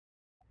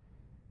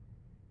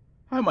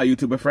Hi my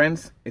YouTuber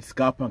friends, it's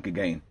Scarpunk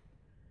again.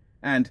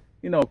 And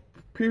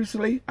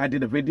previously I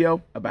did a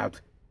video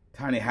about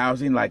tiny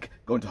housing, like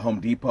going to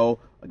Home Depot,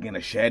 again a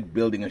shed,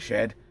 building a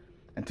shed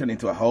and turn it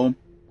into a home.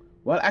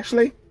 Well,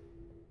 actually,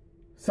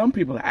 some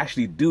people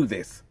actually do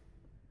this.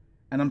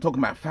 And I'm talking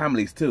about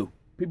families too.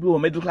 People who are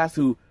middle class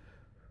who,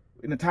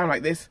 in a time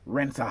like this,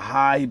 rents are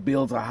high,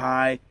 bills are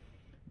high,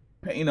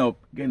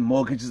 getting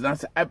mortgages.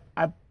 And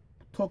I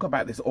talk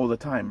about this all the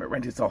time, but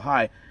rent is so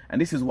high.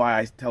 And this is why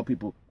I tell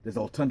people there's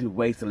alternative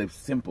ways to live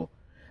simple.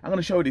 I'm going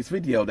to show you this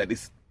video that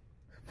this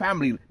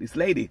family, this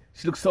lady,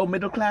 she looks so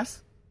middle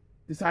class,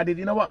 decided,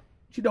 you know what,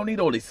 she don't need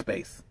all this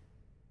space.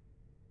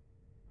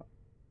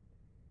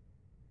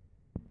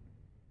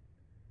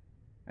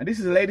 And this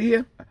is a lady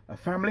here, a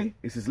family.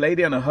 It's this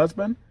lady and her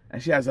husband,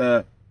 and she has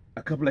a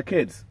couple of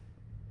kids.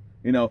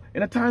 In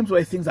a times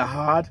where things are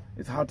hard,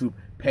 it's hard to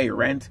pay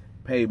rent,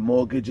 pay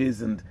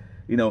mortgages, and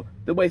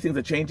the way things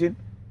are changing.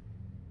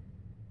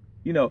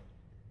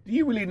 Do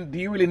you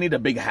really need a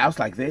big house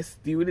like this?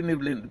 Do you really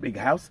need a big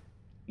house?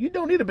 You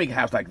don't need a big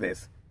house like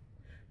this.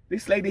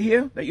 This lady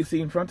here that you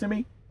see in front of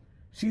me,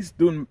 she's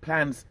doing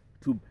plans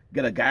to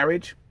get a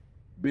garage,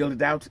 build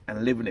it out,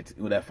 and live in it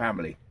with her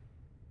family.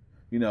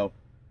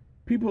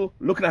 People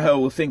looking at her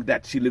will think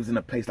that she lives in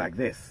a place like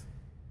this,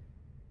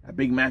 a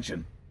big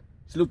mansion.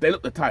 They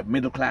look the type,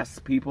 middle class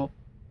people.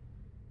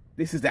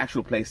 This is the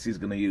actual place she's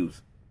going to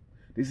use.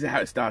 This is how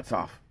it starts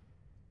off.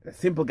 A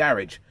simple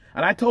garage.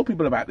 And I told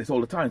people about this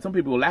all the time. Some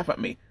people will laugh at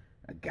me.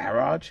 A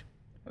garage?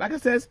 Like I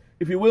says,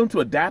 if you're willing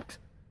to adapt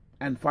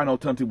and find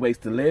alternative ways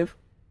to live,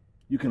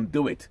 you can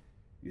do it.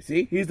 You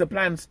see, here's the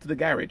plans to the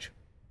garage.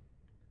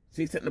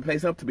 See, setting the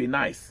place up to be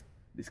nice.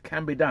 This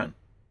can be done.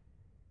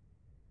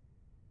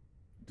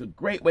 It's a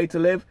great way to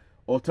live,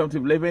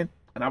 alternative living.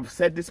 And I've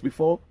said this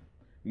before.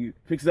 You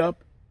fix it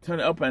up, turn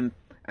it up, and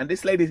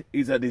this lady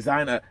is a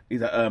designer,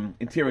 is a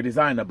interior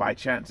designer by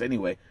chance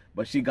anyway.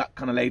 But she got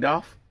kind of laid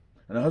off.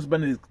 And her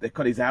husband, they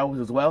cut his hours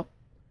as well.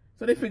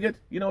 So they figured,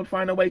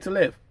 find a way to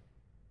live.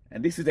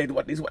 And this is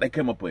what they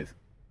came up with.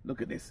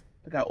 Look at this.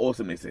 Look how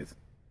awesome this is.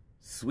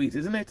 Sweet,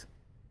 isn't it?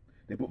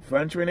 They put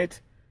furniture in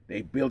it.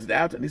 They built it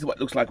out. And this is what it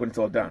looks like when it's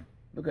all done.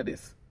 Look at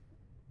this.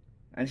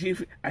 And she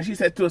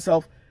said to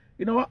herself,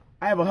 you know what?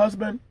 I have a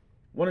husband,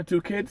 1 or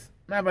 2 kids,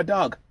 and I have a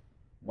dog.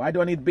 Why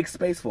do I need big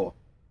space for?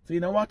 So you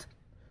know what?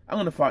 I'm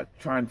going to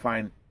try and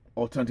find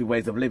alternative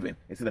ways of living.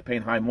 Instead of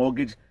paying high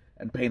mortgage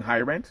and paying high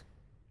rent,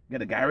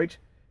 get a garage,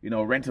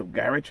 rent a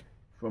garage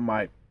from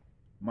my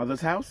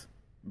mother's house,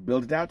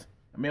 build it out,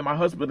 and me and my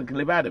husband can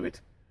live out of it.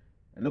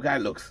 And look how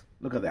it looks.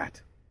 Look at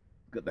that.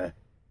 Look at that.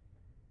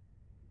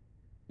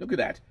 Look at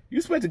that. You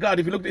swear to God,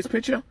 if you look at this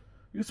picture,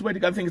 you swear to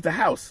God think it's a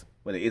house.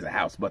 Well, it is a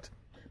house, but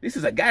this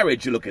is a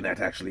garage you're looking at,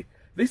 actually.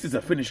 This is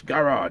a finished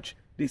garage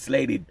this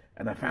lady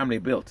and her family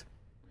built.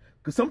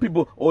 Because some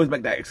people always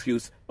make that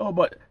excuse, oh,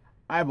 but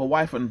I have a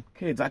wife and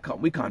kids,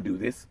 we can't do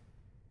this.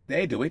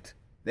 They do it.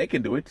 They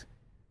can do it.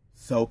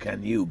 So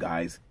can you,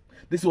 guys.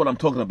 This is what I'm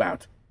talking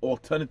about.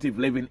 Alternative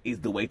living is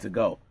the way to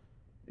go.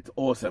 It's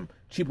awesome.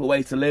 Cheaper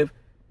ways to live.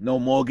 No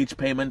mortgage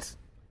payments.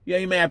 Yeah,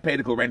 you may have paid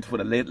little rent for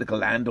the little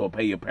land, or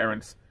pay your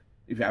parents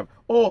if you have,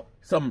 or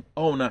some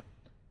owner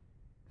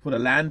for the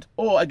land.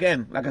 Or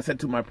again, like I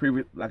said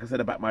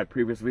about my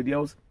previous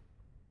videos,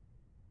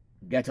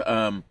 get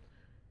a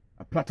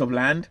plot of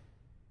land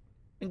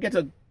and get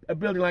a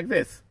building like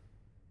this.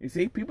 You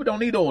see, people don't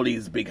need all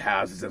these big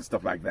houses and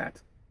stuff like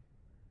that.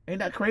 Ain't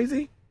that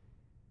crazy?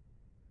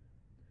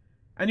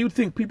 And you'd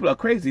think people are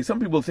crazy. Some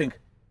people think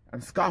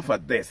and scoff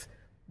at this.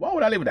 Why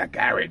would I live in that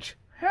garage?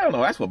 Hell no,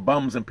 that's for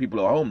bums and people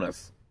who are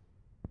homeless.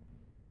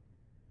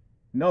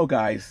 No,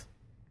 guys,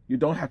 you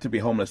don't have to be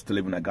homeless to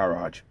live in a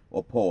garage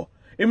or poor.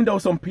 Even though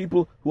some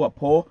people who are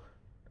poor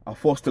are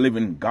forced to live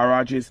in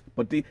garages,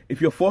 but if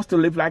you're forced to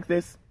live like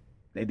this,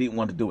 they didn't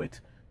want to do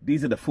it.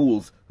 These are the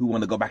fools who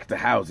want to go back to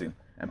housing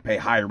and pay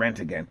high rent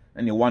again,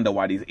 and you wonder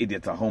why these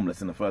idiots are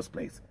homeless in the first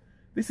place.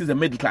 This is a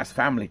middle-class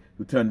family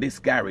who turned this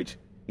garage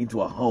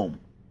into a home.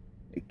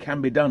 It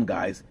can be done,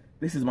 guys.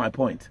 This is my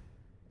point.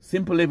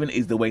 Simple living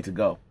is the way to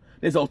go.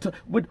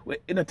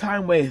 In a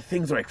time where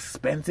things are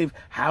expensive,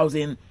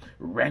 housing,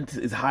 rent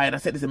is high, and I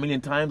said this a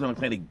million times, and I'm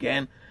saying it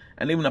again,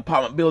 and even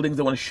apartment buildings,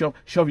 they want to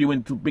shove you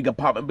into big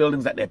apartment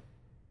buildings that they're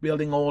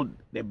building more now.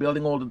 They're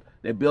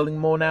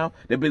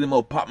building more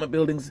apartment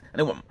buildings, and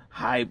they want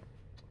high.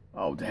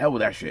 Oh, to hell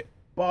with that shit.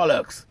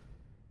 Bollocks.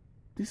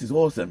 This is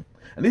awesome.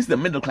 And this is the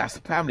middle-class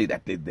family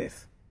that did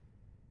this.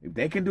 If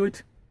they can do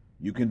it,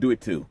 you can do it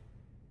too.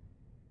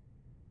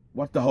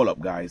 What's the hold up,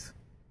 guys?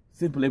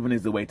 Simple living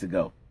is the way to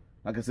go.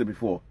 Like I said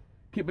before,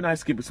 keep it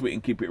nice, keep it sweet,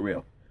 and keep it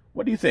real.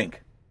 What do you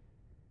think?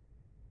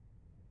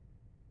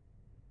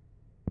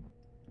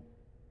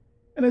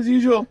 And as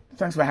usual,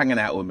 thanks for hanging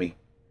out with me.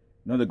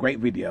 Another great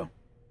video.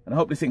 And I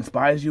hope this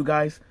inspires you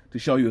guys to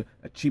show you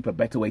a cheaper,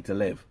 better way to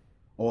live.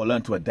 Or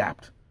learn to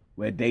adapt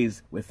where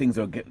things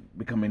are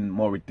becoming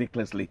more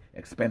ridiculously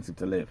expensive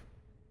to live.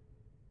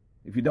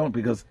 If you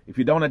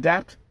don't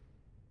adapt,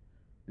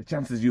 the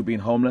chances of you being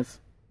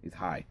homeless is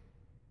high.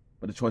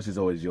 But the choice is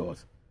always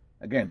yours.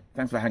 Again,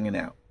 thanks for hanging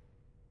out.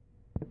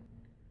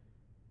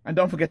 And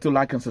don't forget to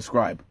like and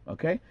subscribe,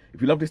 okay?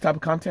 If you love this type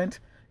of content,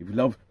 if you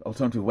love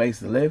alternative ways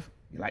to live,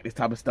 you like this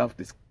type of stuff,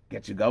 this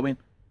gets you going,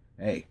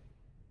 hey,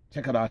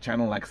 check out our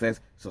channel, like it says,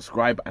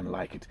 subscribe and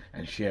like it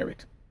and share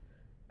it.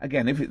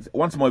 Again, if it's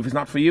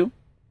not for you,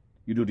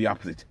 you do the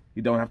opposite.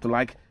 You don't have to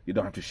like, you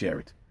don't have to share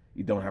it.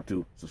 You don't have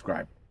to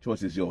subscribe.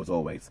 Choice is yours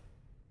always.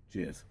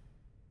 Cheers.